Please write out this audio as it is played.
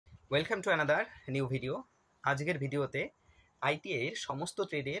Welcome to another new video. আজকের ভিডিওতে আইটিআইয়ের সমস্ত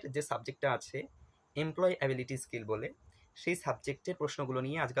ট্রেডের যে সাবজেক্টটা আছে এমপ্লয়্যাবিলিটি স্কিল বলে, সেই সাবজেক্টের প্রশ্নগুলো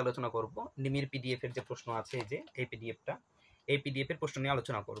নিয়ে আজকে আলোচনা করব। নিমির পিডিএফের যে প্রশ্ন আছে, এই পিডিএফের প্রশ্ন নিয়ে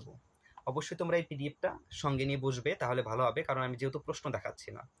আলোচনা করব। অবশ্যই তোমরা এই পিডিএফটা সঙ্গে নিয়ে বসবে, তাহলে ভালো হবে, কারণ আমি যেহেতু প্রশ্ন দেখাচ্ছি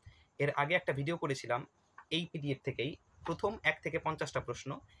না। এর আগে একটা ভিডিও করেছিলাম এই পিডিএফ থেকেই, প্রথম 1 থেকে 50টা প্রশ্ন,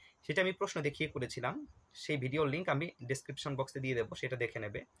 সেটা আমি প্রশ্ন দেখিয়ে করেছিলাম। সেই ভিডিওর লিঙ্ক আমি ডেসক্রিপশন বক্সে দিয়ে দেবো, সেটা দেখে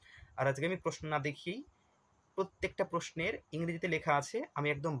নেবে। আর আজকে আমি প্রশ্ন না দেখিয়েই প্রত্যেকটা প্রশ্নের ইংরেজিতে লেখা আছে, আমি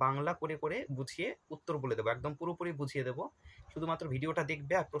একদম বাংলা করে করে বুঝিয়ে উত্তর বলে দেবো, একদম পুরোপুরি বুঝিয়ে দেবো। শুধুমাত্র ভিডিওটা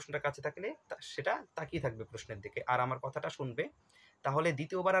দেখবে আর প্রশ্নটা কাছে থাকলে সেটা তাকিয়ে থাকবে প্রশ্নের দিকে, আর আমার কথাটা শুনবে, তাহলে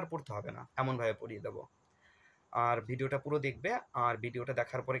দ্বিতীয়বার আর পড়তে হবে না, এমনভাবে পড়িয়ে দেবো। আর ভিডিওটা পুরো দেখবে, আর ভিডিওটা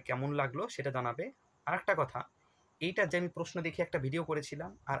দেখার পরে কেমন লাগলো সেটা জানাবে। আর একটা কথা, এইটা যে আমি প্রশ্ন দেখে একটা ভিডিও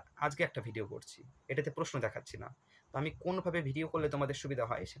করেছিলাম আর আজকে একটা ভিডিও করছি, এটাতে প্রশ্ন দেখাচ্ছি না। তো আমি কোনভাবে ভিডিও করলে তোমাদের সুবিধা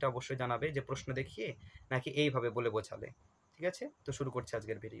হয় সেটা অবশ্যই জানাবে, যে প্রশ্ন দেখিয়ে নাকি এইভাবে বলে বোঝালে। ঠিক আছে, তো শুরু করছি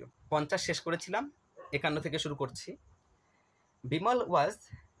আজকের ভিডিও। 50 শেষ করেছিলাম, 51 থেকে শুরু করছি। বিমলা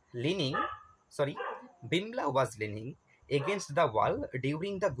ওয়াজ lining against the wall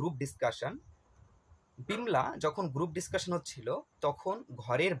during the group discussion. Bimala যখন গ্রুপ ডিসকাশন হচ্ছিল তখন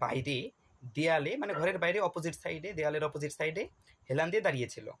ঘরের বাইরে দেয়ালে, মানে ঘরের বাইরে অপোজিট সাইডে, দেয়ালের অপোজিট সাইডে হেলান দিয়ে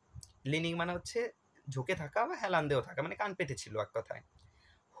দাঁড়িয়েছিল। লিনিং মানে হচ্ছে ঝুঁকে থাকা বা হেলান দিয়েও থাকা, মানে কান পেতে ছিল এক কথায়।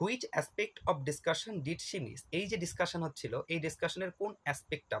 Which aspect of discussion did she miss? এই যে ডিসকাশন হচ্ছিল, এই ডিসকাশনের কোন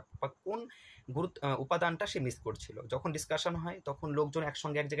অ্যাসপেক্টটা বা কোন উপাদানটা সে মিস করছিল? যখন ডিসকাশন হয় তখন লোকজন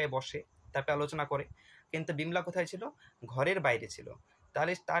একসঙ্গে এক জায়গায় বসে, তারপরে আলোচনা করে, কিন্তু বিমলা কোথায় ছিল? ঘরের বাইরে ছিল।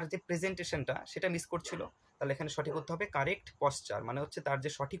 তাহলে তার যে প্রেজেন্টেশনটা সেটা মিস করছিল। তাহলে এখানে সঠিক উত্তর হবে কারেক্ট পশ্চার, মানে হচ্ছে তার যে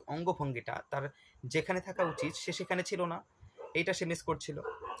সঠিক অঙ্গভঙ্গিটা, তার যেখানে থাকা উচিত সে সেখানে ছিল না, এইটা সে মিস করছিল।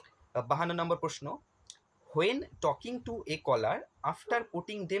 52 নম্বর প্রশ্ন, when talking to A collar after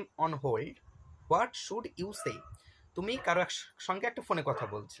putting them on hold what should you সে? তুমি কারো সঙ্গে একটা ফোনে কথা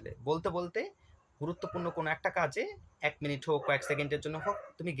বলতে বলতে গুরুত্বপূর্ণ কোনো একটা কাজে 1 মিনিট হোক, কয়েক সেকেন্ডের জন্য হোক,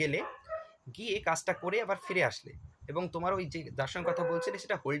 তুমি গিয়ে কাজটা করে আবার ফিরে আসলে, এবং তোমার ওই যে যার সঙ্গে কথা বলছিলে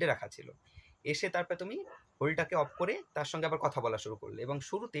সেটা হোল্ডে রাখা ছিল। এসে তারপরে তুমি হোল্ডটাকে অফ করে তার সঙ্গে আবার কথা বলা শুরু করলে, এবং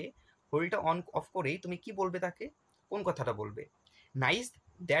শুরুতে হোল্ডটা অন অফ করেই তুমি কি বলবে তাকে? কোন কথাটা বলবে? Nice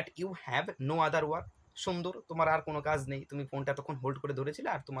that you have no other work. সুন্দর, তোমার আর কোনো কাজ নেই, তুমি ফোনটা তখন হোল্ড করে ধরেছিলে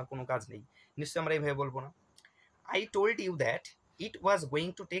আর তোমার কোনো কাজ নেই। নিশ্চয়ই আমরা এইভাবে বলবো না। I told you that it was going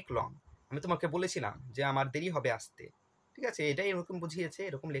to take long. আমি তোমাকে বলেছিলাম যে আমার দেরি হবে আসতে। ঠিক আছে, এটাই এরকম বুঝিয়েছে,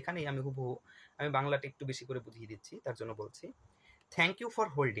 এরকম লেখা নেই, আমি আমি বাংলাটা একটু বেশি করে বুঝিয়ে দিচ্ছি, তার জন্য বলছি। Thank you for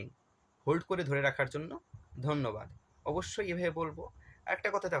holding, hold করে ধরে রাখার জন্য ধন্যবাদ। অবশ্যই এভাবে বলবো। একটা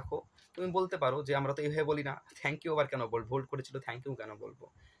কথা দেখো, তুমি বলতে পারো যে আমরা তো এইভাবে বলি না, থ্যাংক ইউ আবার কেন বলবো? হোল্ড করেছিল, থ্যাংক ইউ কেন বলবো?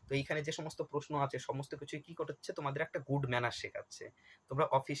 তো এইখানে যে সমস্ত প্রশ্ন আছে সমস্ত কিছুই কী করছে, তোমাদের একটা গুড ম্যানার শেখাচ্ছে। তোমরা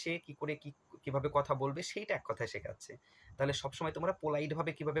অফিসে কিভাবে কথা বলবে সেইটা এক কথায় শেখাচ্ছে। তাহলে সবসময় তোমরা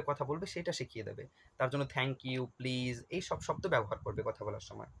পোলাইটভাবে কিভাবে কথা বলবে সেটা শিখিয়ে দেবে। তার জন্য থ্যাংক ইউ, প্লিজ, এই সব শব্দ ব্যবহার করবে কথা বলার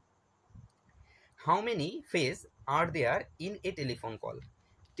সময়। How many phase R there in a telephone call?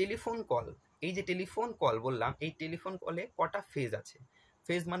 Telephone call, এই যে টেলিফোন কল বললাম, এই টেলিফোন কলে কটা ফেজ আছে?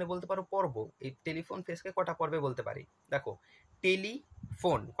 ফেজ মানে বলতে পারো পর্ব। এই টেলিফোন ফেজকে কটা পর্বে বলতে পারি? দেখো,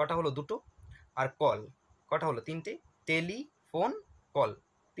 টেলিফোন কটা হলো? দুটো। আর কল কটা হলো? তিনটে। টেলিফোন কল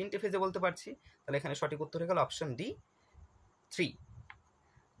 3টে ফেজে বলতে পারছি। তাহলে এখানে সঠিক উত্তর হয়ে গেল অপশন ডি, 3।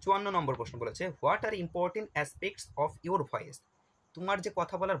 54 নম্বর প্রশ্ন বলেছে, what are important aspects of your voice? তোমার যে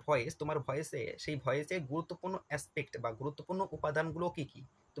কথা বলার ভয়েস, তোমার ভয়েসে, সেই ভয়েসে গুরুত্বপূর্ণ অ্যাসপেক্ট বা গুরুত্বপূর্ণ উপাদানগুলো কী কী?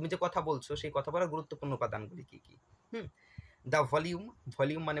 তুমি যে কথা বলছো সেই কথা বলার গুরুত্বপূর্ণ উপাদানগুলি কী কী? দ্য ভলিউম,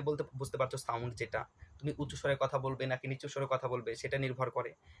 ভলিউম মানে বুঝতে পারছো সাউন্ড, যেটা তুমি উঁচু স্বরে কথা বলবে নাকি নিচু স্বরে কথা বলবে সেটা নির্ভর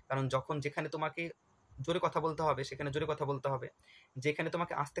করে। কারণ যেখানে তোমাকে জোরে কথা বলতে হবে সেখানে জোরে কথা বলতে হবে, যেখানে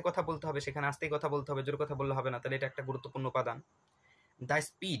তোমাকে আস্তে কথা বলতে হবে সেখানে আস্তেই কথা বলতে হবে, জোরে কথা বললে হবে না। তাহলে এটা একটা গুরুত্বপূর্ণ উপাদান। দ্য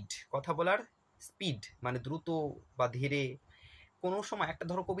স্পিড, কথা বলার স্পিড মানে দ্রুত বা ধীরে। কোনো সময় একটা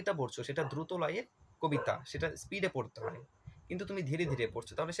ধরো কবিতা পড়ছো, সেটা দ্রুত লয়ের কবিতা, সেটা স্পিডে পড়তে হয়, কিন্তু তুমি ধীরে ধীরে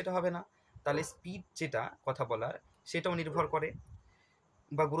পড়ছো, তাহলে সেটা হবে না। তাহলে স্পিড যেটা কথা বলার, সেটাও নির্ভর করে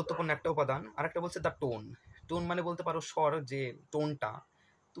বা গুরুত্বপূর্ণ একটা উপাদান। আরেকটা বলছে দ্য টোন, টোন মানে বলতে পারো স্বর, যে টোনটা।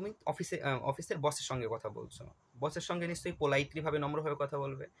 তুমি অফিসের বসের সঙ্গে কথা বলছো, বসের সঙ্গে নিশ্চয়ই পোলাইটলিভাবে, নম্রভাবে কথা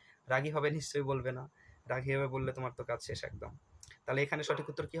বলবে, রাগী হবে নিশ্চয়ই বলবে না। রাগী হবে বললে তোমার তো কাজ শেষ একদম। তাহলে এখানে সঠিক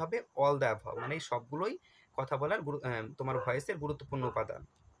উত্তর কী হবে? অল দ্য অ্যাবভ, মানে এই সবগুলোই কথা বলার তোমার ভয়েসের গুরুত্বপূর্ণ উপাদান।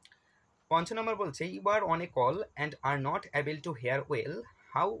 5 নম্বর বলছে, you R on a call and are not able to hair well,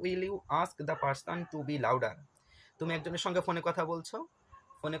 how will you ask the person to B louder? তুমি একজনের সঙ্গে ফোনে কথা বলছো,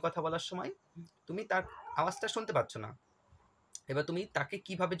 ফোনে কথা বলার সময় তুমি তার আওয়াজটা শুনতে পাচ্ছ না, এবার তুমি তাকে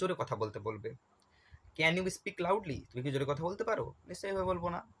কিভাবে জোরে কথা বলতে বলবে? Can you speak loudly? তুমি কি জোরে কথা বলতে পারো? নিশ্চয়ই এভাবে বলবো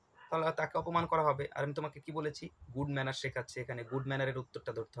না। তাহলে তাকে অপমান করা হবে। আর আমি তোমাকে কি বলেছি, গুড ম্যানার শেখাচ্ছি, এখানে গুড ম্যানারের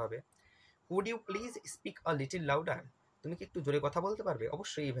উত্তরটা ধরতে হবে। Could you please speak a little louder, তুমি কি একটু জোরে কথা বলতে পারবে?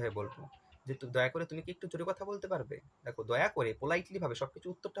 অবশ্যই এইভাবে বলবো যে দয়া করে তুমি কি একটু জোরে কথা বলতে পারবে। দেখো দয়া করে পোলাইটলি ভাবে, সবকিছু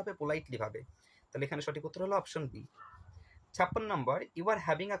উত্তরটা হবে পোলাইটলি ভাবে। তাহলে এখানে সঠিক উত্তর হলো option B. 56 number, you are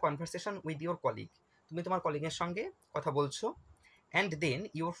having a conversation with your colleague, তুমি তোমার কলিগের সঙ্গে কথা বলছো, and then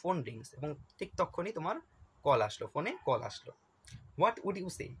your phone Rings, এবং ঠিক তখনই তোমার কল আসলো, ফোনে কল আসলো। হোয়াট উড ইউ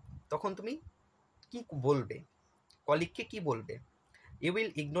সে, তখন তুমি কি বলবে, কলিগকে কি বলবে? You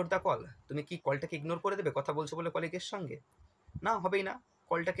will ignore the call, তুমি কি কলটাকে ইগনোর করে দেবে কথা বলছো বলে কলিগের সঙ্গে? না, হবেই না,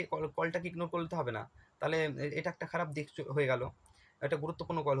 কলটাকে ইগনোর করতে হবে না, তাহলে এটা একটা খারাপ দিক হয়ে গেল, এটা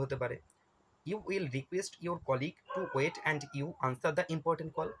গুরুত্বপূর্ণ কল হতে পারে। You will request your colleague two wait and you answer the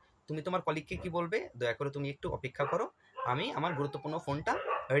important call, তুমি তোমার কলিগকে কি বলবে, দয়া করে তুমি একটু অপেক্ষা করো, আমি আমার গুরুত্বপূর্ণ ফোনটা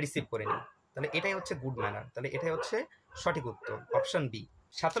রিসিভ করে নিই। তাহলে এটাই হচ্ছে গুড ম্যানার, তাহলে এটাই হচ্ছে সঠিক উত্তর, অপশন বি।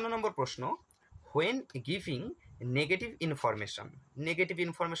 57 নম্বর প্রশ্ন, when giving negative information, negative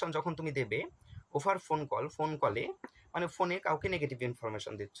information যখন তুমি দেবে ওভার ফোন কলে, মানে ফোনে কাউকে নেগেটিভ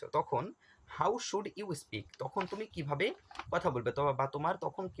ইনফরমেশন দিচ্ছ, তখন হাউ শুড ইউ স্পিক, তখন তুমি কিভাবে কথা বলবে, বা তোমার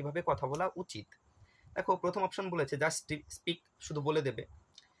তখন কিভাবে কথা বলা উচিত? দেখো প্রথম অপশন বলেছে জাস্ট স্পিক, শুধু বলে দেবে।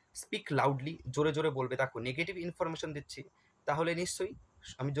 স্পিক লাউডলি, জোরে জোরে বলবে। দেখো নেগেটিভ ইনফরমেশন দিচ্ছি, তাহলে নিশ্চয়ই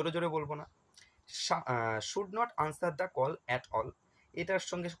আমি জোরে জোরে বলবো না। Should not answer the call at all, এটার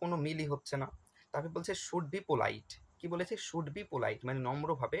সঙ্গে কোনো মিলই হচ্ছে না। তারপরে বলছে শুড বি পোলাইট, কি বলেছে, শুড বি পোলাইট, মানে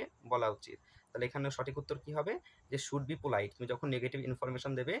নম্রভাবে বলা উচিত। তাহলে এখানে সঠিক উত্তর কি হবে, যে শুড বি পোলাইট, তুমি যখন নেগেটিভ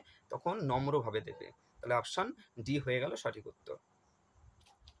ইনফরমেশন দেবে তখন নম্রভাবে দেবে। তাহলে অপশন ডি হয়ে গেল সঠিক উত্তর।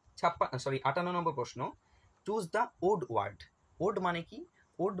 58 নম্বর প্রশ্ন, choose the odd word, ode মানে কি?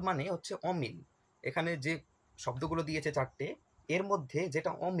 ওড মানে হচ্ছে অমিল, এখানে যে শব্দগুলো দিয়েছে চারটে, এর মধ্যে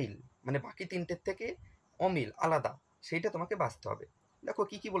যেটা অমিল, মানে বাকি তিনটের থেকে অমিল আলাদা, সেইটা তোমাকে বাছতে হবে। দেখো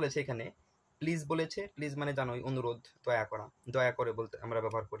কি কি বলেছে এখানে, প্লিজ বলেছে, প্লিজ মানে জানোই অনুরোধ, দয়া করা, দয়া করে বলতে আমরা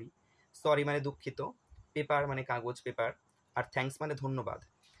ব্যবহার করি। সরি মানে দুঃখিত, পেপার মানে কাগজ, পেপার, আর থ্যাঙ্কস মানে ধন্যবাদ।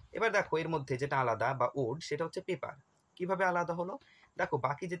 এবার দেখো এর মধ্যে যেটা আলাদা বা ওড, সেটা হচ্ছে পেপার। কিভাবে আলাদা হলো, দেখো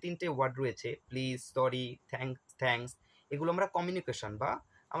বাকি যে তিনটে ওয়ার্ড রয়েছে, প্লিজ, সরি, থ্যাঙ্কস, এগুলো আমরা কমিউনিকেশন বা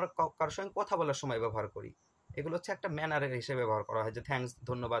আমরা কারোর সঙ্গে কথা বলার সময় ব্যবহার করি, এগুলো হচ্ছে একটা ম্যানারের হিসেবে ব্যবহার করা হয়, যে থ্যাঙ্কস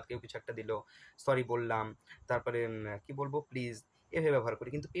ধন্যবাদ, কেউ কিছু একটা দিল, সরি বললাম, তারপরে কি বলবো, প্লিজ, এভাবে ব্যবহার করি।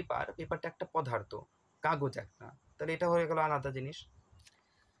 কিন্তু পেপারটা একটা পদার্থ, কাগজ একটা, তাহলে এটা হয়ে গেল আলাদা জিনিস।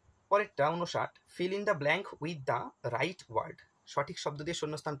 পরেরটা 59, fill in the blank with the right word, সঠিক শব্দ দিয়ে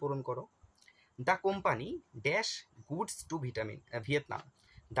শূন্যস্থান পূরণ করো। The company dash goods to Vietnam,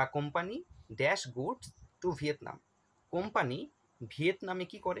 the company dash goods to Vietnam, company ভিয়েতনামে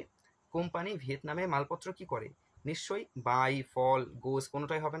কি করে, কোম্পানি ভিয়েতনামে মালপত্র কি করে, নিশ্চয়ই বাই, ফল, গোস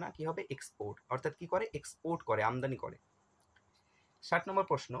কোনোটাই হবে না, কি হবে, এক্সপোর্ট, অর্থাৎ কি করে, এক্সপোর্ট করে, আমদানি করে। 60 নম্বর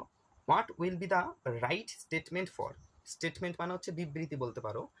প্রশ্ন, what will be the right statement for, statement মানে হচ্ছে বিবৃতি বলতে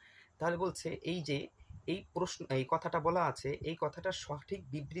পারো। তাহলে বলছে এই যে এই কথাটা বলা আছে, এই কথাটার সঠিক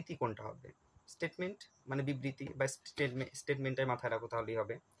বিবৃতি কোনটা হবে, স্টেটমেন্ট মানে বিবৃতি, বা স্টেটমেন্টের মাথায় রাখো তাহলেই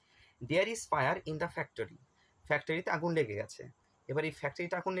হবে। There is fire in the factory, ফ্যাক্টরিতে আগুন লেগে গেছে। এবার এই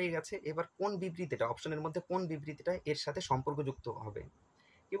ফ্যাক্টরিতে আগুন লেগে গেছে, এবার কোন বিবৃতিটা, অপশনের মধ্যে কোন বিবৃতিটা এর সাথে সম্পর্কযুক্ত হবে?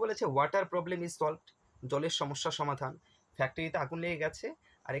 কি বলেছে, ওয়াটার প্রবলেম ইজ সলভড, জলের সমস্যা সমাধান। ফ্যাক্টরিতে আগুন লেগে গেছে,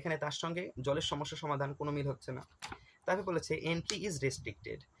 আর এখানে তার সঙ্গে জলের সমস্যা সমাধান, কোনো মিল হচ্ছে না। তারপরে বলেছে এন্ট্রি ইজ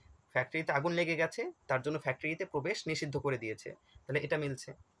রেস্ট্রিক্টেড, ফ্যাক্টরিতে আগুন লেগে গেছে, তার জন্য ফ্যাক্টরিতে প্রবেশ নিষিদ্ধ করে দিয়েছে, তাহলে এটা মিলছে।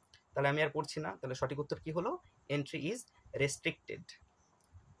 তাহলে আমি আর পড়ছি না, তাহলে সঠিক উত্তর কি হলো, entry is restricted.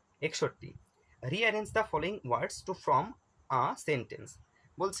 61, rearrange the following words to form a sentence,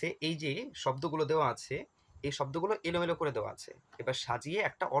 বলছে এই যে শব্দগুলো দেওয়া আছে, এই শব্দগুলো এলোমেলো করে দেওয়া আছে, এবার সাজিয়ে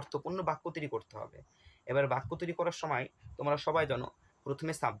একটা অর্থপূর্ণ বাক্য তৈরি করতে হবে। এবার বাক্য তৈরি করার সময় তোমরা সবাই জানো,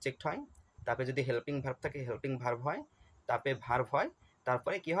 প্রথমে সাবজেক্ট হয়, তারপরে যদি হেল্পিং ভার্ব থাকে হেল্পিং ভার্ব হয়, তারপরে ভার্ব হয়,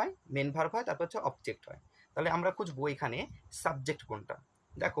 তারপরে কি হয়, মেন ভার্ব হয়, তারপর হচ্ছে অবজেক্ট হয়। তাহলে আমরা খুঁজবো এখানে সাবজেক্ট কোনটা।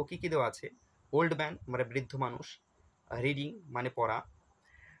 দেখো কি কি দেওয়া আছে, ওল্ড ম্যান মানে বৃদ্ধ মানুষ, রিডিং মানে পড়া,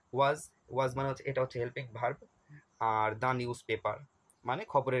 ওয়াজ মানে হচ্ছে এটা হচ্ছে helping verb, are the news paper মানে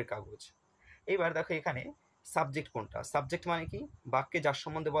খবরের কাগজ। এইবার দেখো এখানে সাবজেক্ট কোনটা, সাবজেক্ট মানে কি, বাক্যে যার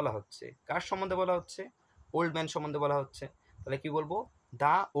সম্বন্ধে বলা হচ্ছে, কার সম্বন্ধে বলা হচ্ছে, ওল্ড ম্যান সম্বন্ধে বলা হচ্ছে, তাহলে কি বলবো,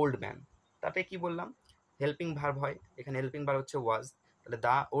 দ্য ওল্ড ম্যান। তারপরে কি বললাম, হেল্পিং ভার্ব হয়, এখানে হেল্পিং ভার্ব হচ্ছে ওয়াজ, তাহলে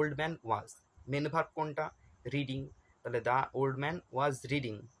the old man was. Main verb কোনটা, রিডিং, তাহলে the old man was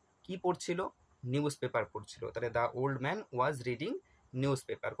reading. কি পড়ছিল, নিউজ পেপার পড়ছিল, তাহলে the old man was reading news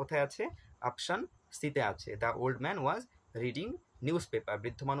paper. কোথায় আছে, অপশন সিতে আছে, the old man was reading news paper,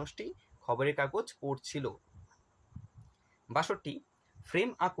 বৃদ্ধ মানুষটি খবরের কাগজ পড়ছিল। 62, frame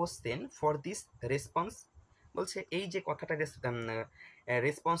a question for this response, বলছে এই যে কথাটা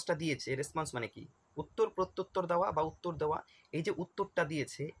রেসপন্সটা দিয়েছে, রেসপন্স মানে কি, উত্তর প্রত্যুত্তর দেওয়া বা উত্তর দেওয়া। এই যে উত্তরটা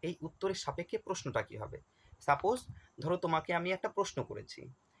দিয়েছে, এই উত্তরের সাপেক্ষে প্রশ্নটা কি হবে। সাপোজ ধরো তোমাকে আমি একটা প্রশ্ন করেছি,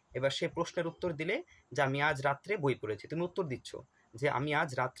 এবার সে প্রশ্নের উত্তর দিলে যে আমি আজ রাত্রে বই পড়েছি, তুমি উত্তর দিচ্ছ যে আমি আজ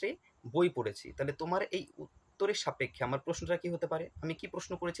রাত্রে বই পড়েছি, তাহলে তোমার এই উত্তরের সাপেক্ষে আমার প্রশ্নটা কি হতে পারে, আমি কি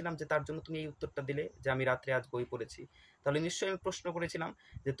প্রশ্ন করেছিলাম যে তার জন্য তুমি এই উত্তরটা দিলে যে আমি রাত্রে আজ বই পড়েছি, তাহলে নিশ্চয়ই আমি প্রশ্ন করেছিলাম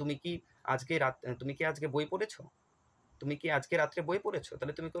যে তুমি কি আজকে বই পড়েছো, তুমি কি আজকে রাত্রে বই পড়েছো,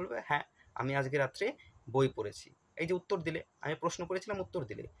 তাহলে তুমি বলবে হ্যাঁ আমি আজকে রাত্রে বই পড়েছি। এই যে উত্তর দিলে, আমি প্রশ্ন করেছিলাম উত্তর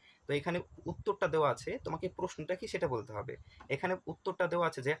দিলে। তো এখানে উত্তরটা দেওয়া আছে, তোমাকে প্রশ্নটা কি সেটা বলতে হবে। এখানে উত্তরটা দেওয়া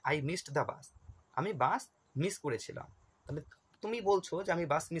আছে যে আই মিসড দ্য বাস, আমি বাস মিস করেছিলাম। তাহলে তুমি বলছো যে আমি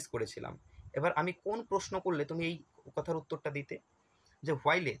বাস মিস করেছিলাম, এবার আমি কোন প্রশ্ন করলে তুমি এই কথার উত্তরটা দিতে, যে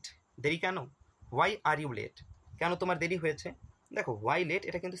হোয়াই লেট, দেরি কেন, হোয়াই আর ইউ লেট, কেন তোমার দেরি হয়েছে। দেখো হোয়াই লেট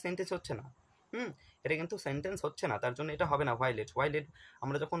এটা কিন্তু সেন্টেন্স হচ্ছে না, এটা কিন্তু সেন্টেন্স হচ্ছে না, তার জন্য এটা হবে না হোয়াই লেট। হোয়াই লেট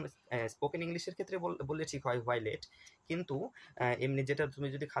আমরা যখন স্পোকেন ইংলিশের ক্ষেত্রে বললে ঠিক হয় হোয়াই লেট, কিন্তু এমনি যেটা তুমি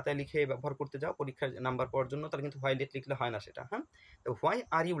যদি খাতায় লিখে ব্যবহার করতে যাও পরীক্ষার নাম্বার পাওয়ার জন্য, তাহলে কিন্তু হোয়াই লেট লিখলে হয় না সেটা। হ্যাঁ, তো হোয়াই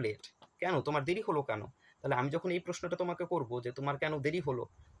আর ইউ লেট, কেন তোমার দেরি হলো কেন। তাহলে আমি যখন এই প্রশ্নটা তোমাকে করবো যে তোমার কেন দেরি হলো,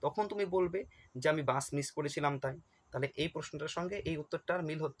 তখন তুমি বলবে যে আমি বাস মিস করেছিলাম তাই। তাহলে এই প্রশ্নটার সঙ্গে এই উত্তরটার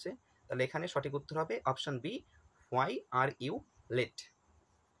মিল হচ্ছে, তাহলে এখানে সঠিক উত্তর হবে option B, why are you late.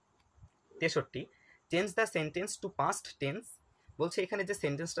 63, change the sentence to past tense. বলছে এখানে যে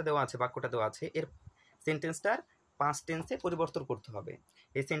সেন্টেন্সটা দেওয়া আছে, বাক্যটা দেওয়া আছে, এর সেন্টেন্সটার পাস্ট টেন্সে পরিবর্তন করতে হবে।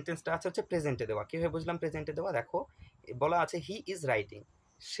 এই সেন্টেন্সটা আছে হচ্ছে প্রেজেন্টে দেওয়া। কীভাবে বুঝলাম প্রেজেন্টে দেওয়া, দেখো বলা আছে হি ইজ রাইটিং,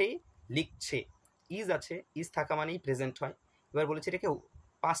 সে লিখছে, ইজ আছে, ইজ থাকা মানেই প্রেজেন্ট হয়। এবার বলেছে এটাকে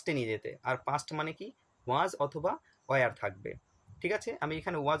পাস্টে নিয়ে যেতে, আর পাস্ট মানে কি ওয়াজ অথবা ওয়ার থাকবে। ঠিক আছে, আমি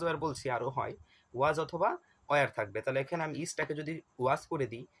এখানে ওয়াজ ওয়ার বলছি, আরও হয় ওয়াজ অথবা ওয়ার থাকবে। তাহলে এখানে আমি ইজটাকে যদি ওয়াজ করে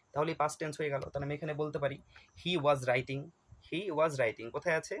দিই তাহলে পাস্ট টেন্স হয়ে গেল। তাহলে আমি এখানে বলতে পারি হি was writing, he was writing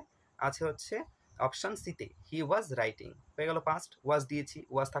কোথায় আছে, আছে হচ্ছে অপশন সিতে, হি ওয়াজ রাইটিং হয়ে গেল পাস্ট, ওয়াজ দিয়েছি,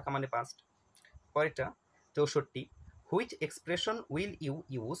 ওয়াজ থাকা মানে পাস্ট। পরেরটা 64, which expression will you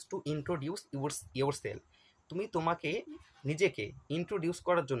use to introduce your self. তুমি তোমাকে নিজেকে ইন্ট্রোডিউস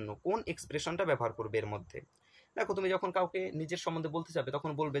করার জন্য কোন এক্সপ্রেশনটা ব্যবহার করবে এর মধ্যে। দেখো তুমি যখন কাউকে নিজের সম্বন্ধে বলতে যাবে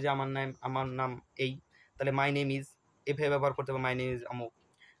তখন বলবে যে আমার নাম এই, তাহলে মাই নেম ইজ এভাবে ব্যবহার করতে হবে, মাই নেম ইজ অমুক,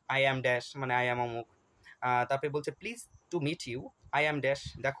 আই অ্যাম ড্যাশ মানে আই অ্যাম অমুক। তারপরে বলছে please to meet you, I am dash.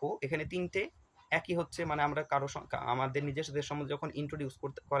 দেখো এখানে তিনটে একই হচ্ছে, মানে আমরা আমাদের নিজেদের সম্বন্ধে যখন ইন্ট্রোডিউস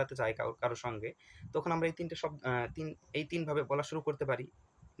করাতে চাই কারোর সঙ্গে, তখন আমরা এই তিনভাবে বলা শুরু করতে পারি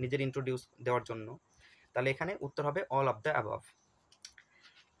নিজের ইন্ট্রোডিউস দেওয়ার জন্য। তাহলে এখানে উত্তর হবে all of the above.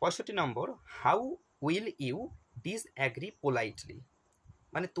 65 number, how will you disagree politely,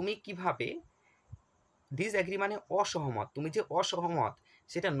 মানে তুমি কিভাবে, ডিসঅ্যাগ্রি মানে অসহমত, তুমি যে অসহমত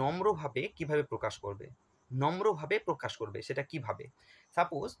সেটা নম্রভাবে কিভাবে প্রকাশ করবে, নম্রভাবে প্রকাশ করবে সেটা কিভাবে।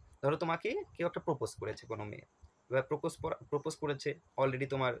 সাপোজ ধরো তোমাকে কেউ একটা প্রপোজ করেছে, কোনো মেয়ে, এবার প্রপোজ করেছে, অলরেডি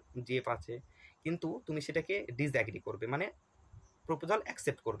তোমার জিএফ আছে, কিন্তু তুমি সেটাকে ডিসঅ্যাগ্রি করবে, মানে প্রপোজাল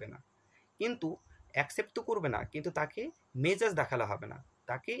অ্যাকসেপ্ট করবে না। কিন্তু অ্যাকসেপ্ট তো করবে না, কিন্তু তাকে মেজাজ দেখালে হবে না,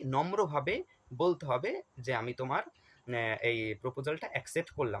 তাকে নম্রভাবে বলতে হবে যে আমি তোমার এই প্রপোজালটা অ্যাকসেপ্ট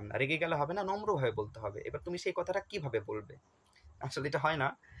করলাম না, রেগে গেলে হবে না, নম্রভাবে বলতে হবে। এবার তুমি সেই কথাটা কিভাবে বলবে, আসলে এটা হয় না।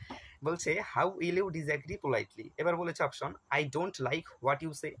 বলছে how will you disagree politely, এবার বলেছে option I don't like what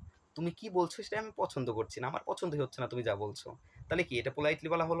you সে, তুমি কি বলছো সেটা আমি পছন্দ করছি না, আমার পছন্দই হচ্ছে না তুমি যা বলছো, তাহলে কি এটা পোলাইটলি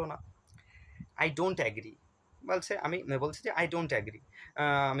বলা হলো না। আই ডোন্ট অ্যাগ্রি বলছে যে আই ডোন্ট অ্যাগ্রি,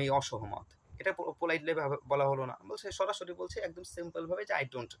 আমি অসহমত, এটা পোলাইটলি বলা হলো না। বলছে সরাসরি বলছে একদম সিম্পলভাবে যে আই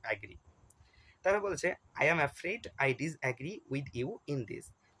ডোন্ট অ্যাগ্রি। তারপরে বলছে I am afraid I disagree with you in this.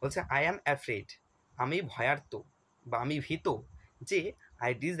 বলছে আই অ্যাম অ্যাফ্রেড, আমি ভয়ার্ত বা আমি ভীত, যে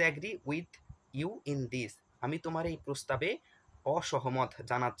I disagree with you in this, আমি তোমার এই প্রস্তাবে অসহমত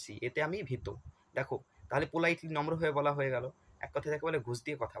জানাচ্ছি, এতে আমি ভীত। দেখো তাহলে পোলাইটলি নম্র হয়ে বলা হয়ে গেল, এক কথা যাকে বলে ঘুষ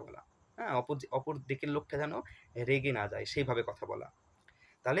দিয়ে কথা বলা। হ্যাঁ, অপর দিকের লোকটা যেন রেগে না যায় সেইভাবে কথা বলা।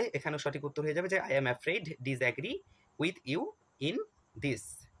 তাহলে এখানে সঠিক উত্তর হয়ে যাবে যে I am afraid disagree with you in this.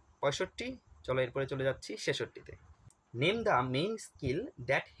 65, চলো এরপরে চলে যাচ্ছি 66-তে। Name the main skill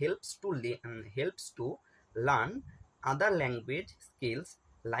that helps to learn other language skills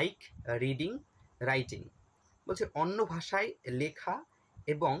like reading writing. বলছে অন্য ভাষায় লেখা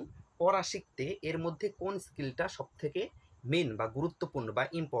এবং পড়া শিখতে এর মধ্যে কোন স্কিলটা সবথেকে মেন বা গুরুত্বপূর্ণ বা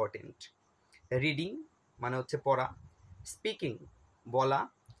ইম্পর্টেন্ট। রিডিং মানে হচ্ছে পড়া, স্পিকিং বলা,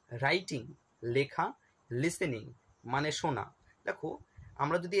 রাইটিং লেখা, লিসেনিং মানে শোনা। দেখো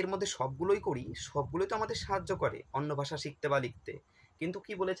আমরা যদি এর মধ্যে সবগুলোই করি, সবগুলোই তো আমাদের সাহায্য করে অন্য ভাষা শিখতে বা লিখতে, কিন্তু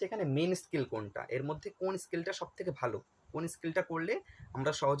কি বলেছে এখানে মেন স্কিল কোনটা, এর মধ্যে কোন স্কিলটা সব থেকে ভালো, কোন স্কিলটা করলে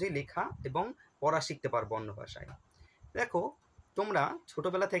আমরা সহজেই লেখা এবং পড়া শিখতে পারবো অন্য ভাষায়। দেখো তোমরা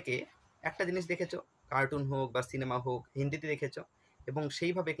ছোটোবেলা থেকে একটা জিনিস দেখেছো, কার্টুন হোক বা সিনেমা হোক, হিন্দিতে দেখেছো, এবং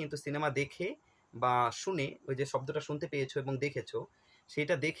সেইভাবে কিন্তু সিনেমা দেখে বা শুনে ওই যে শব্দটা শুনতে পেয়েছো এবং দেখেছো,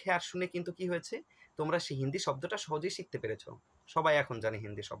 সেটা দেখে আর শুনে কিন্তু কি হয়েছে, তোমরা সেই হিন্দি শব্দটা সহজেই শিখতে পেরেছো। সবাই এখন জানে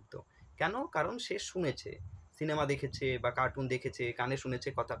হিন্দি শব্দ, কেন? কারণ সে শুনেছে, সিনেমা দেখেছে বা কার্টুন দেখেছে, কানে শুনেছে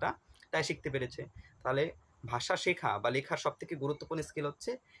কথাটা, তাই শিখতে পেরেছে। তাহলে ভাষা শেখা বা লেখার সব থেকে গুরুত্বপূর্ণ স্কিল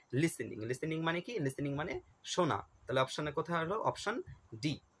হচ্ছে লিসেনিং। লিসেনিং মানে কি? লিসেনিং মানে শোনা। তাহলে অপশানের কোথায় হলো? Option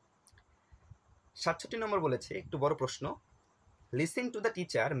D. 67 নম্বর বলেছে, একটু বড় প্রশ্ন, listen to the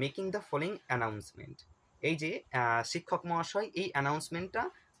teacher making the following announcement. এই যে শিক্ষক মহাশয় এই অ্যানাউন্সমেন্টটা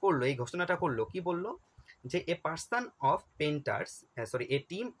করলো, এই ঘোষণাটা করলো, কি বললো? যে a person of painters, A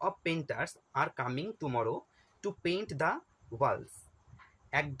team of painters are coming tomorrow two paint the walls.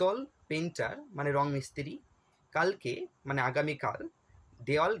 একদল পেন্টার মানে রং মিস্ত্রি কালকে মানে আগামীকাল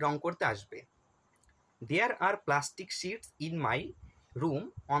দেওয়াল রং করতে আসবে। দেয়ার আর plastic shits in my room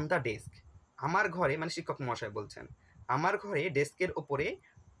on the desk. আমার ঘরে, মানে শিক্ষক মহাশয় বলছেন, আমার ঘরে ডেস্কের ওপরে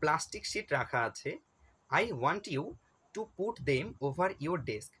প্লাস্টিক শিট রাখা আছে। I want you to put them over your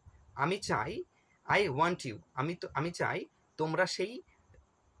desk. আমি চাই, আই ওয়ান্ট ইউ, আমি চাই তোমরা সেই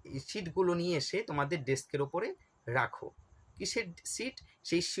শিটগুলো নিয়ে এসে তোমাদের ডেস্কের ওপরে রাখো। কিসের শিট?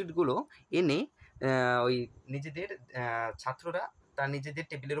 সেই শিটগুলো এনে ওই নিজেদের ছাত্ররা তার নিজেদের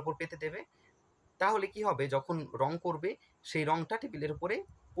টেবিলের ওপর পেতে দেবে। তাহলে কি হবে, যখন রং করবে সেই রংটা টেবিলের উপরে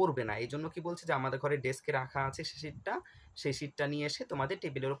পড়বে না। এই জন্য কি বলছে, যে আমাদের ঘরে ডেস্কে রাখা আছে সেই শিটটা নিয়ে এসে তোমাদের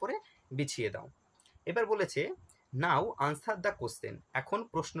টেবিলের উপরে বিছিয়ে দাও। এবার বলেছে নাও আনসার দ্য কোশ্চেন। এখন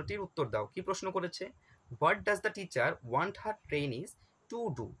প্রশ্নটির উত্তর দাও। কি প্রশ্ন করেছে? What does the teacher want her trainees to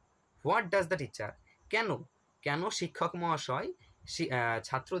do. What does the teacher, কেন কেন শিক্ষক মহাশয়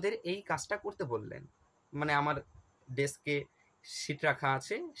ছাত্রদের এই কাজটা করতে বললেন? মানে আমার ডেস্কে শিট রাখা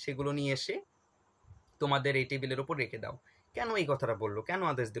আছে, সেগুলো নিয়ে এসে তোমাদের এই টেবিলের উপর রেখে দাও। কেন এই কথাটা বললো? কেন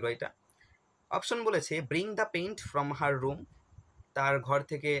আদেশ দিল এটা? অপশন বলেছে bring the paint from her room. তার ঘর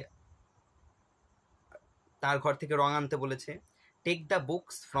থেকে রং আনতে বলেছে। Take the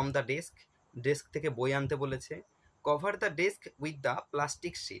books from the desk. Desk থেকে বই আনতে বলেছে। Cover the desk with the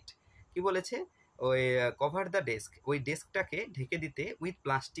plastic sheet. কি বলেছে? ওই কভার দ্য ডেস্ক, ওই ডেস্কটাকে ঢেকে দিতে উইথ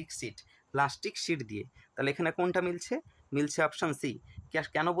প্লাস্টিক শিট দিয়ে। তাহলে এখানে কোনটা মিলছে? মিলছে অপশান সি।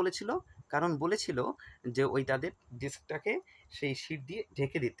 কেন বলেছিল? কারণ বলেছিল যে ওই তাদের ডেস্কটাকে সেই শিট দিয়ে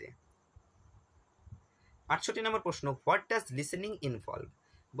ঢেকে দিতে। 68 নম্বর প্রশ্ন, হোয়াট ডাজ লিসেনিং ইনভলভ?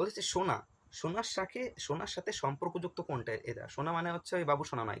 বলেছে শোনার সাথে সম্পর্কযুক্ত কোনটা? এটা শোনা মানে হচ্ছে ওই বাবু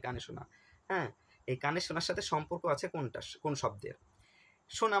শোনা নয়, কানে শোনা। হ্যাঁ, এই কানে শোনার সাথে সম্পর্ক আছে কোন শব্দের?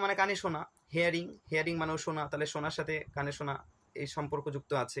 শোনা মানে কানে শোনা। হেয়ারিং মানেও শোনা, তাহলে শোনার সাথে কানে শোনা এই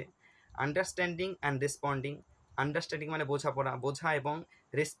সম্পর্কযুক্ত আছে। Understanding and responding. আন্ডারস্ট্যান্ডিং মানে বোঝা এবং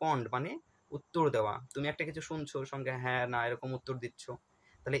রেসপন্ড মানে উত্তর দেওয়া। তুমি একটা কিছু শুনছো, সঙ্গে হ্যাঁ না এরকম উত্তর দিচ্ছ,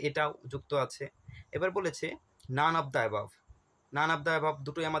 তাহলে এটাও যুক্ত আছে। এবার বলেছে নান অফ দ্য অ্যাবাভ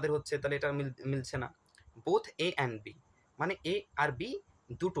দুটোই আমাদের হচ্ছে, তাহলে এটা মিলছে না। বোথ এ অ্যান্ড বি, মানে এ আর বি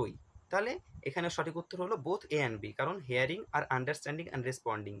দুটোই। তাহলে এখানে সঠিক উত্তর হলো বোথ এ অ্যান্ড বি, কারণ hearing R understanding and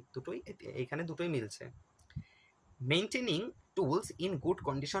responding দুটোই এখানে দুটোই মিলছে। Maintaining tools in good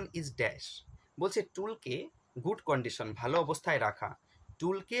condition is dash. বলছে টুলকে গুড কন্ডিশন ভালো অবস্থায় রাখা,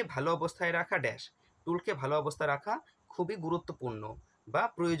 ড্যাশ। টুলকে ভালো অবস্থায় রাখা খুবই গুরুত্বপূর্ণ বা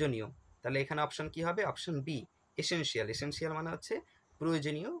প্রয়োজনীয়। তাহলে এখানে অপশন কি হবে? অপশন বি, এসেনশিয়াল মানে হচ্ছে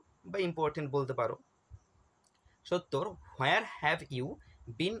প্রয়োজনীয় বা ইম্পর্টেন্ট বলতে পারো। 70, where have you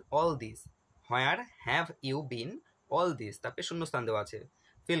been all this? তারপরে শূন্যস্থান দেওয়া আছে,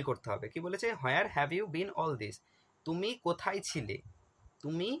 ফিল করতে হবে। কি বলেছে? Where have you been all this, তুমি কোথায়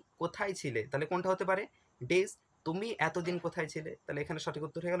ছিলে? তাহলে কোনটা হতে পারে? ডেজ, তুমি এতদিন কোথায় ছিলে? তাহলে এখানে সঠিক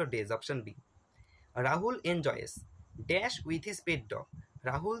উত্তর হয়ে গেল days, option B. Rahul enjoys dash with his pet dog.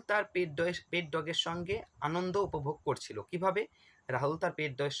 Rahul তার পেট ডগের সঙ্গে আনন্দ উপভোগ করছিল। কিভাবে? রাহুল তার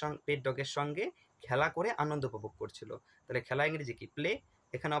পেট ডগের সঙ্গে খেলা করে আনন্দ উপভোগ করছিল। তাহলে খেলা ইংরেজি কি? প্লে।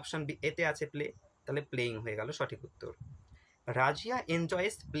 এখানে অপশন বি এতে আছে প্লে, তাহলে প্লেইং হয়ে গেল সঠিক উত্তর। Razia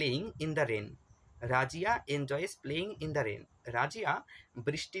enjoys playing in the rain. Razia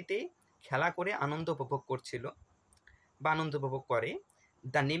বৃষ্টিতে খেলা করে আনন্দ উপভোগ করছিল বা আনন্দ উপভোগ করে।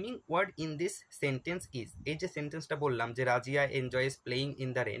 The naming word in this sentence is, এই যে সেন্টেন্সটা বললাম যে Razia enjoys playing in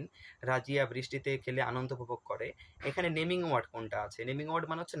the rain, Razia বৃষ্টিতে খেলে আনন্দ উপভোগ করে, এখানে নেমিং ওয়ার্ড কোনটা আছে? নেমিং ওয়ার্ড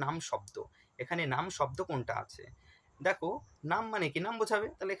মানে হচ্ছে নাম শব্দ। এখানে নাম শব্দ কোনটা আছে? দেখো নাম মানে কি? নাম বোঝাবে।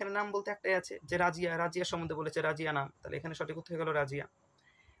 তাহলে এখানে নাম বলতে একটাই আছে, যে রাজিয়া সম্বন্ধে বলেছে, রাজিয়া নাম। তাহলে এখানে সঠিক উত্তর হয়ে গেল Razia.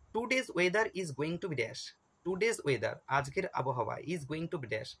 Today's weather is going to B dash. Today's weather, আজকের আবহাওয়া, is going to B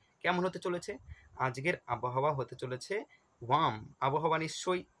dash, কেমন হতে চলেছে? আজকের আবহাওয়া হতে চলেছে ওয়ার্ম, আবহাওয়া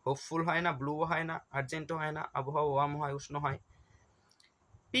নিশ্চয়ই হোপফুল হয় না, ব্লু হয় না, আর্জেন্টও হয় না, আবহাওয়া ওয়ার্ম হয়, উষ্ণ হয়।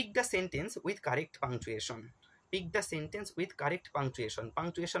 Pick the sentence with correct punctuation. Pick the sentence with correct punctuation.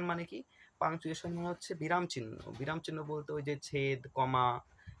 Punctuation মানে কি? পাংচুয়েশন মানে হচ্ছে বিরাম চিহ্ন। বিরাম চিহ্ন বলতে ওই যে ছেদ, কমা,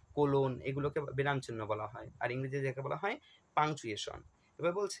 কোলন, এগুলোকে বিরাম চিহ্ন বলা হয়, আর ইংরেজিতে যাকে বলা হয় পাংচুয়েশন।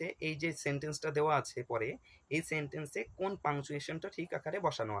 এবার বলছে এই যে সেন্টেন্সটা দেওয়া আছে পরে, এই সেন্টেন্সে কোন পাংচুয়েশনটা ঠিক আকারে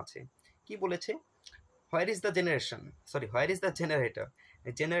বসানো আছে। কি বলেছে? Where is the generation, sorry where is the generator.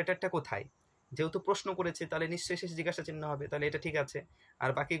 জেনারেটরটা কোথায়? যেহেতু প্রশ্ন করেছে তাহলে নিশ্চয়ই শেষে জিজ্ঞাসা চিহ্ন হবে, তাহলে এটা ঠিক আছে। আর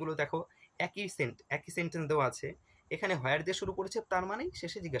বাকিগুলো দেখো একই সেন্টেন্স দেওয়া আছে, এখানে হোয়ার দিয়ে শুরু করেছে, তার মানেই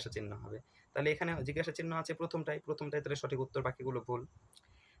শেষে জিজ্ঞাসা চিহ্ন হবে। তাহলে এখানে জিজ্ঞাসা চিহ্ন আছে প্রথমটাই, তাহলে সঠিক উত্তর, বাকিগুলো ভুল।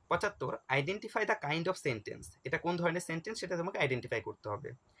 75, identify the kind of sentence. এটা কোন ধরনের সেন্টেন্স সেটা তোমাকে আইডেন্টিফাই করতে হবে।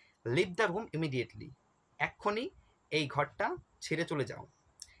 লিভ দ্য রুম ইমিডিয়েটলি, এক্ষুনি এই ঘরটা ছেড়ে চলে যাও।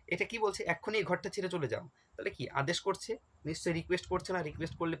 এটা কি বলছে? এক্ষুনি এই ঘরটা ছেড়ে চলে যাও। তাহলে কি আদেশ করছে? নিশ্চয়ই রিকোয়েস্ট করছে না,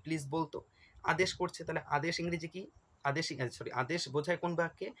 রিকোয়েস্ট করলে প্লিজ বলতো। আদেশ করছে, তাহলে আদেশ ইংরেজি কি? আদেশ, সরি, আদেশ বোঝায় কোন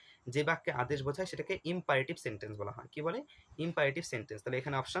বাক্যে? যে বাক্যে আদেশ বোঝায় সেটাকে ইম্পারেটিভ সেন্টেন্স বলা হয়। কি বলে? Imperative sentence. তাহলে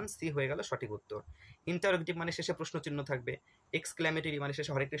এখানে অপশন সি হয়ে গেল সঠিক উত্তর। ইন্টারোগেটিভ মানে শেষে প্রশ্ন চিহ্ন থাকবে, এক্সক্ল্যামেটরি মানে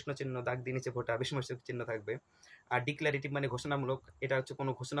শেষে হরে কৃষ্ণ চিহ্ন দাগ দিয়ে নিচে ফোটা বিস্ময়সূচক চিহ্ন থাকবে, আর ডিক্লারেটিভ মানে ঘোষণামূলক, এটা হচ্ছে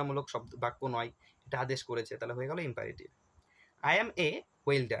কোনো ঘোষণামূলক শব্দ বাক্য নয়, এটা আদেশ করেছে, তাহলে হয়ে গেল imperative. I M A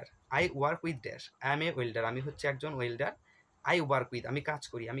welder, I work with dash. I M A welder, আমি হচ্ছে একজন ওয়েল্ডার। আই ওয়ার্ক উইথ, আমি কাজ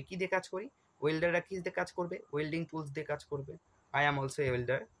করি। আমি কি দিয়ে কাজ করি? ওয়েল্ডাররা কি দিয়ে কাজ করবে? ওয়েল্ডিং টুলস দিয়ে কাজ করবে। I am also a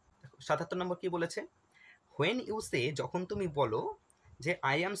welder. 77 নম্বর কি বলেছে? হোয়েন ইউ সে, যখন তুমি বলো যে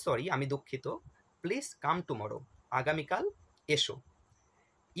আই অ্যাম সরি, আমি দুঃখিত, প্লিজ কাম টুমরো, আগামীকাল এসো।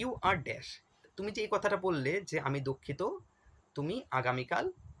 ইউ আর ড্যাশ, তুমি যে এই কথাটা বললে যে আমি দুঃখিত, তুমি আগামীকাল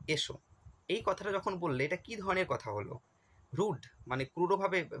এসো, এই কথাটা যখন বললে এটা কি ধরনের কথা হলো? রুড মানে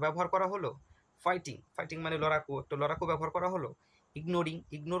ক্রূরভাবে ব্যবহার করা হলো, ফাইটিং, ফাইটিং মানে লড়াকু, একটা লড়াকু ব্যবহার করা হলো, ইগনোরিং,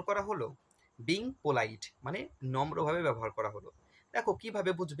 ইগনোর করা হলো, বিং পোলাইট মানে নম্রভাবে ব্যবহার করা হলো। দেখো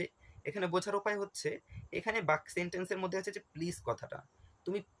কিভাবে বুঝবে? এখানে বোঝার উপায় হচ্ছে, এখানে বাক সেন্টেন্সের মধ্যে আছে যে প্লিজ কথাটা,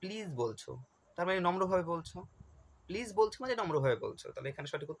 তুমি প্লিজ বলছো, তার মানে নম্রভাবে বলছো, প্লিজ বলছো মানে নম্রভাবে বলছো, তাহলে এখানে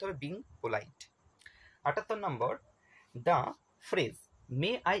সঠিক করতে হবে being polite. 78 number, the phrase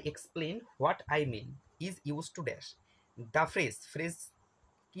may I explain what I mean is use to dash. The phrase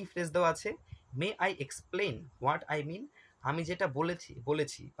কি ফ্রেজ দেওয়া আছে? May I explain what I mean, আমি যেটা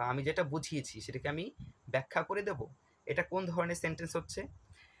বলেছি বা আমি যেটা বুঝিয়েছি সেটাকে আমি ব্যাখ্যা করে দেব। এটা কোন ধরনের সেন্টেন্স হচ্ছে?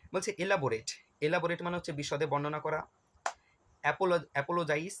 বলছে এলাবোরেট, এলাবোরেট মানে হচ্ছে বিশদে বর্ণনা করা।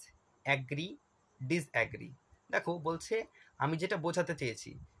 Apologize, agree, disagree. দেখো বলছে আমি যেটা বোঝাতে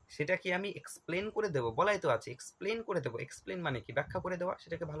চেয়েছি সেটা কি আমি এক্সপ্লেন করে দেবো, বলাই তো আছে এক্সপ্লেন করে দেবো। এক্সপ্লেন মানে কি? ব্যাখ্যা করে দেওয়া,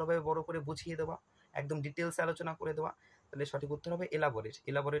 সেটাকে ভালোভাবে বড় করে বুঝিয়ে দেওয়া, একদম ডিটেলসে আলোচনা করে দেওয়া। তাহলে সঠিক উত্তর হবে এলাবোরেট।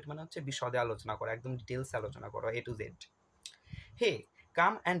 এলাবোরেট মানে হচ্ছে বিশদে আলোচনা করা, একদম ডিটেলসে আলোচনা করা, এ to Z. Hey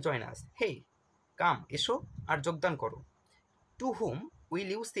come and join us, হে কাম এসো আর যোগদান করো। Two hmm will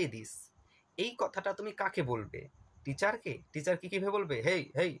you say this, এই কথাটা তুমি কাকে বলবে? টিচারকে? টিচারকে কিভাবে বলবে? হেই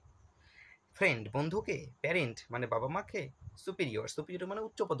হেই। ফ্রেন্ড বন্ধুকে, প্যারেন্ট মানে বাবা মাকে, সুপিরিয়র, সুপিরিয়র মানে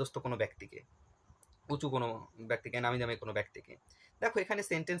উচ্চপদস্থ কোনো ব্যক্তিকে, উঁচু কোনো ব্যক্তিকে, নামি দামি কোনো ব্যক্তিকে। দেখো এখানে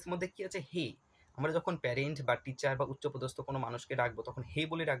সেন্টেন্স মধ্যে কি আছে? হে, আমরা যখন প্যারেন্ট বা টিচার বা উচ্চপদস্থ কোনো মানুষকে ডাকবো তখন হে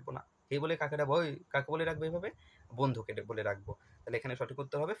বলে ডাকবো না, হে বলে কাকে ডাকবো? ওই কাকে বলে রাখবো? এইভাবে বন্ধুকে বলে রাখবো। তাহলে এখানে সঠিক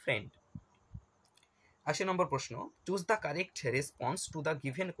উত্তর হবে ফ্রেন্ড। 80 নম্বর প্রশ্ন, choose the correct response to the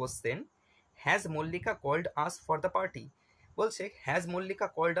given question, has Mallika called us for the party. বলছে has Mallika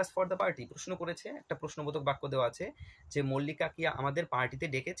called us for the party, প্রশ্ন করেছে, একটা প্রশ্নবোধক বাক্য দেওয়া আছে যে মল্লিকা কি আমাদের পার্টিতে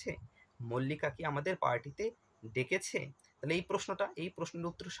ডেকেছে, মল্লিকা কি আমাদের পার্টিতে ডেকেছে। তাহলে এই প্রশ্নটা, এই প্রশ্নের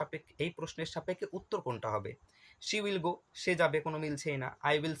উত্তর সাপেক্ষে, এই প্রশ্নের সাপেক্ষে উত্তর কোনটা হবে? শি উইল গো, সে যাবে, কোনো মিলছেই না।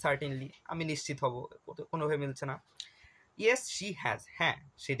 আই উইল সার্টেনলি, আমি নিশ্চিত হব, কোনোভাবে মিলছে না। ইয়েস শি হ্যাজ, হ্যাঁ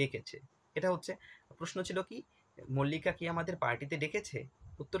সে ডেকেছে। এটা হচ্ছে প্রশ্ন ছিল কি, মল্লিকা কি আমাদের পার্টিতে ডেকেছে,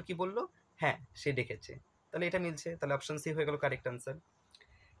 উত্তর কি বললো? হ্যাঁ সে ডেকেছে, তাহলে এটা মিলছে, তাহলে অপশন সি হয়ে গেল কারেক্ট আনসার।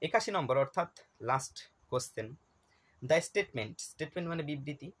 81 নম্বর অর্থাৎ last question, the statement, statement মানে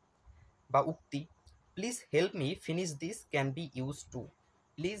বিবৃতি বা উক্তি, please help me finish this can be use to,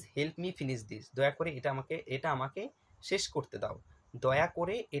 please help me finish this, দয়া করে এটা আমাকে শেষ করতে দাও, দয়া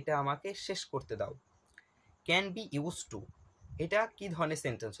করে এটা আমাকে শেষ করতে দাও। ক্যান বি ইউজ টু, এটা কি ধরনের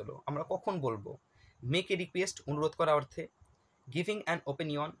সেন্টেন্স হলো, আমরা কখন বলবো? মেক এ রিকোয়েস্ট, অনুরোধ করা অর্থে, গিভিং অ্যান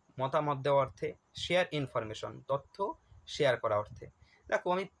ওপিনিয়ন, মতামত দেওয়া অর্থে, শেয়ার ইনফরমেশন, তথ্য শেয়ার করা অর্থে। দেখো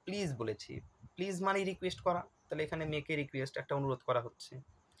আমি প্লিজ বলেছি, প্লিজ মানে রিকোয়েস্ট করা, তাহলে এখানে মেক এ রিকোয়েস্ট, একটা অনুরোধ করা হচ্ছে।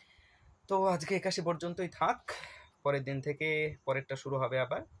 তো আজকে 81 পর্যন্তই থাক, পরের দিন থেকে পরেরটা শুরু হবে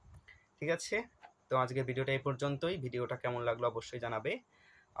আবার, ঠিক আছে? তো আজকে ভিডিওটা এই পর্যন্তই। ভিডিওটা কেমন লাগলো অবশ্যই জানাবে,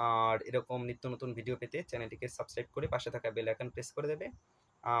 আর এরকম নিত্য নতুন ভিডিও পেতে চ্যানেলটিকে সাবস্ক্রাইব করে পাশে থাকা বেল আইকন প্রেস করে দেবে।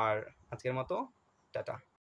 আর আজকের মতো টাটা।